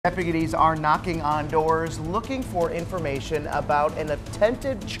Deputies are knocking on doors looking for information about an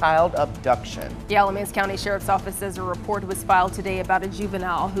attempted child abduction. The Alamance County Sheriff's Office says a report was filed today about a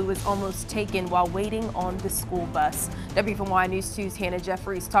juvenile who was almost taken while waiting on the school bus. WFMY News 2's Hannah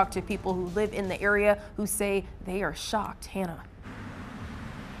Jeffries talked to people who live in the area who say they are shocked. Hannah.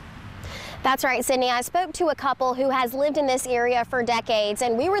 That's right, Sydney. I spoke to a couple who has lived in this area for decades,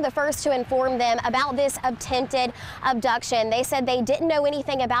 and we were the first to inform them about this attempted abduction. They said they didn't know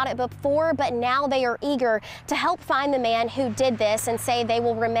anything about it before, but now they are eager to help find the man who did this and say they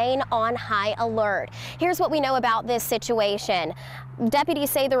will remain on high alert. Here's what we know about this situation. Deputies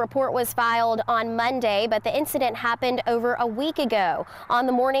say the report was filed on Monday, but the incident happened over a week ago on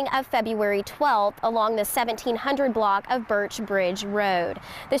the morning of February 12th along the 1700 block of Birch Bridge Road.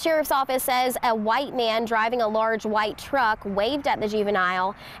 The sheriff's office says a white man driving a large white truck waved at the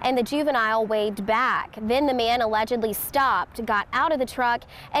juvenile, and the juvenile waved back. Then the man allegedly stopped, got out of the truck,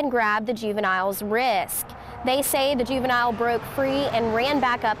 and grabbed the juvenile's wrist. They say the juvenile broke free and ran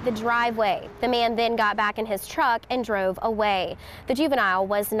back up the driveway. The man then got back in his truck and drove away. The juvenile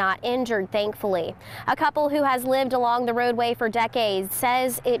was not injured, thankfully. A couple who has lived along the roadway for decades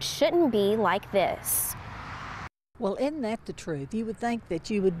says it shouldn't be like this. Well, isn't that the truth? You would think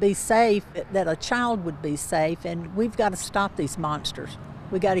that you would be safe, that a child would be safe, and we've got to stop these monsters.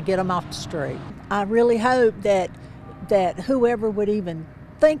 We got to get them off the street. I really hope that whoever would even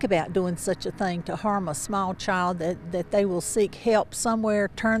think about doing such a thing to harm a small child, that they will seek help somewhere,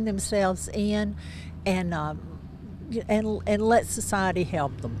 turn themselves in, and let society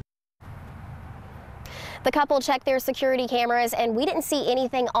help them. The couple checked their security cameras, and we didn't see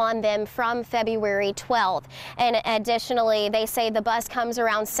anything on them from February 12th. And additionally, they say the bus comes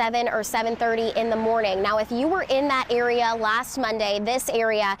around 7 or 7:30 in the morning. Now, if you were in that area last Monday, this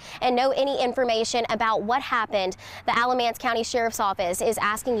area, and know any information about what happened, the Alamance County Sheriff's Office is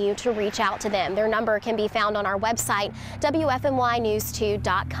asking you to reach out to them. Their number can be found on our website,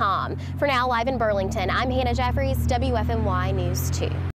 WFMYnews2.com. For now, live in Burlington, I'm Hannah Jeffries, WFMY News 2.